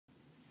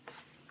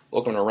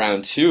Welcome to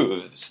round 2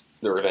 of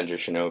the Revenge of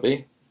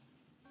Shinobi.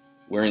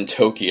 We're in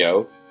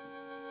Tokyo,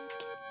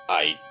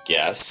 I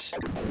guess.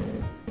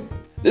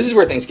 This is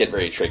where things get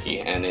very tricky,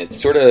 and it's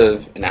sort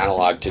of an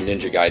analog to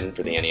Ninja Gaiden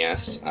for the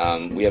NES.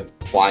 We have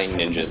flying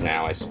ninjas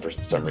now, for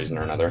some reason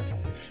or another.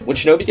 When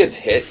Shinobi gets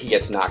hit, he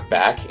gets knocked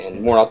back, and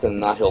more often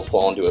than not, he'll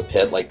fall into a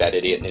pit like that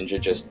idiot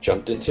ninja just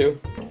jumped into.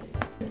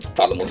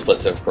 Bottomless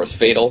splits are, of course,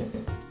 fatal.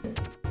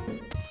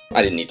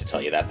 I didn't need to tell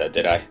you that, though,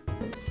 did I?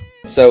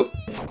 So,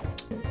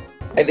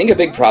 I think a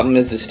big problem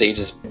is this stage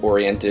is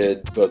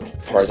oriented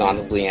both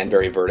horizontally and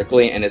very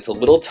vertically, and it's a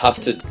little tough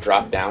to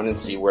drop down and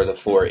see where the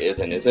floor is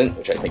and isn't,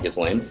 which I think is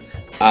lame.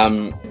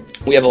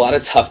 We have a lot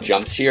of tough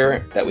jumps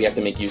here that we have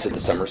to make use of the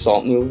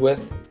somersault move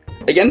with.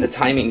 Again, the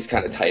timing's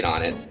kind of tight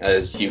on it,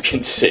 as you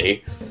can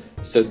see,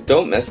 so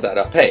don't mess that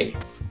up. Hey!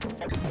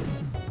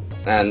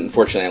 And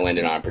unfortunately I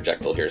landed on a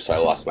projectile here, so I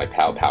lost my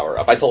POW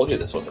power-up. I told you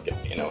this wasn't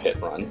going to be a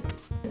no-hit run.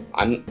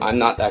 I'm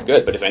not that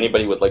good, but if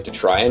anybody would like to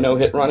try a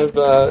no-hit run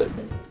of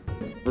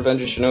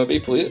Revenge of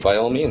Shinobi, please, by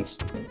all means.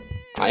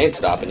 I ain't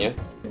stopping you.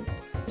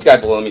 This guy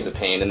below me is a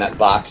pain, and that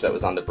box that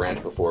was on the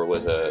branch before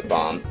was a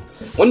bomb.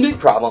 One big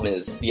problem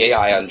is the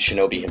AI on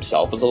Shinobi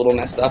himself is a little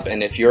messed up,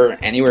 and if you're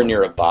anywhere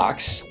near a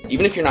box,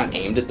 even if you're not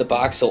aimed at the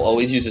box, he'll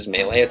always use his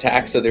melee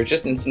attack, so there's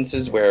just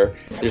instances where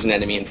there's an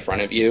enemy in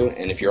front of you,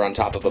 and if you're on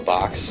top of a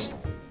box,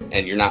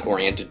 and you're not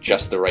oriented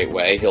just the right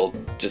way, he'll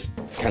just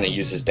kind of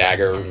use his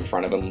dagger in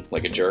front of him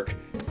like a jerk.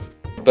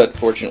 But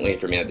fortunately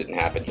for me, that didn't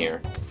happen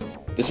here.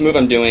 This move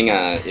I'm doing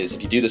is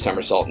if you do the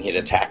somersault and hit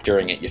attack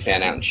during it, you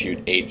fan out and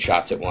shoot 8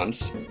 shots at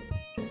once.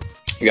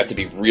 You have to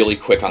be really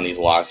quick on these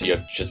locks, you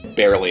have just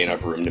barely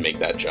enough room to make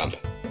that jump.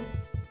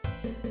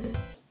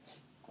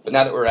 But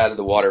now that we're out of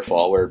the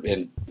waterfall, we're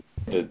in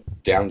the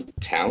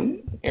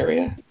downtown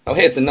area? Oh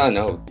hey, it's a nun,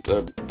 oh,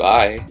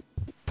 bye.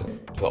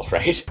 Well,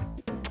 right?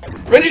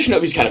 Revenge of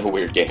Shinobi's kind of a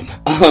weird game.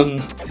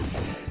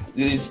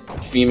 These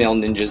female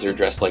ninjas are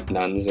dressed like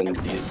nuns, and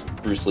these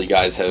Bruce Lee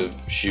guys have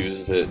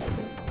shoes that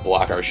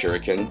block our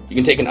shuriken. You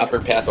can take an upper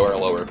path or a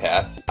lower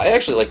path. I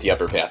actually like the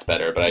upper path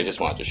better, but I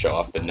just wanted to show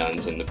off the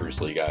nuns and the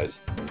Bruce Lee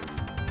guys.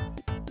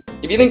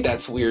 If you think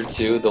that's weird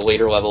too, the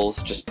later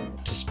levels, just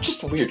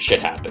weird shit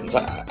happens.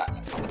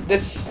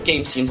 This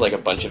game seems like a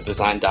bunch of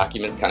design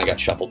documents kind of got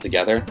shuffled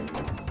together.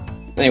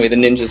 Anyway, the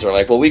ninjas are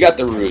like, well, we got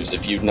the roofs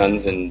if you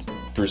nuns and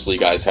Bruce Lee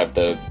guys have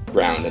the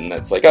ground, and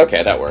that's like,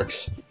 okay, that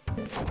works.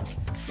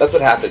 That's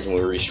what happens when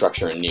we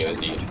restructure in Neo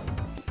Z.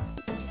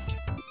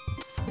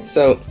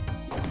 So,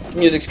 the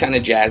music's kind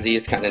of jazzy,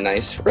 it's kind of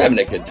nice. We're having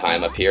a good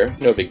time up here,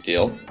 no big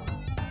deal.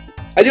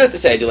 I do have to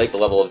say, I do like the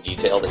level of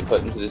detail they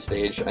put into this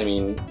stage. I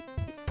mean,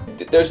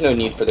 there's no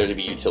need for there to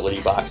be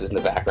utility boxes in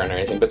the background or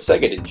anything, but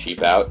Sega didn't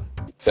cheap out,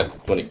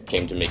 except when it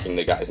came to making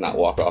the guys not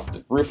walk off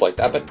the roof like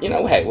that, but, you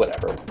know, hey,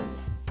 whatever.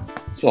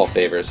 Small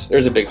favors.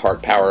 There's a big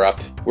heart power-up.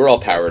 We're all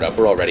powered up,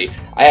 we're all ready.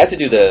 I had to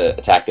do the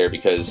attack there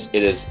because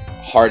it is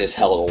hard as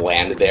hell to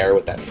land there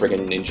with that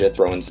friggin' ninja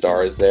throwing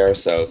stars there,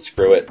 so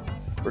screw it.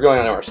 We're going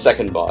on to our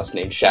second boss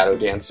named Shadow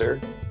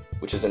Dancer,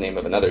 which is the name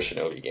of another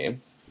Shinobi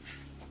game.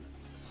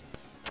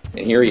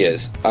 And here he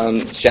is.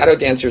 Shadow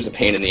Dancer is a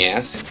pain in the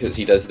ass, because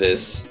he does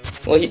this...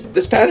 Well,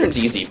 this pattern's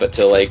easy, but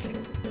to, like...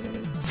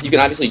 You can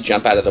obviously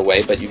jump out of the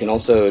way, but you can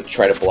also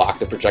try to block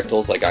the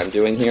projectiles like I'm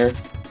doing here.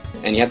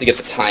 And you have to get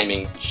the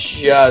timing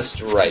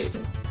just right.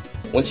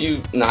 Once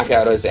you knock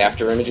out his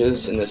after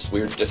images in this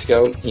weird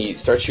disco, he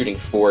starts shooting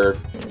four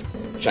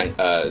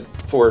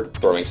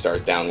throwing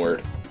stars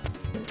downward.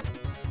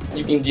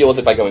 You can deal with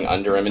it by going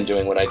under him and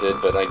doing what I did,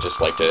 but I just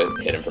like to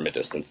hit him from a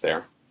distance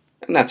there.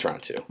 And that's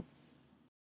round 2.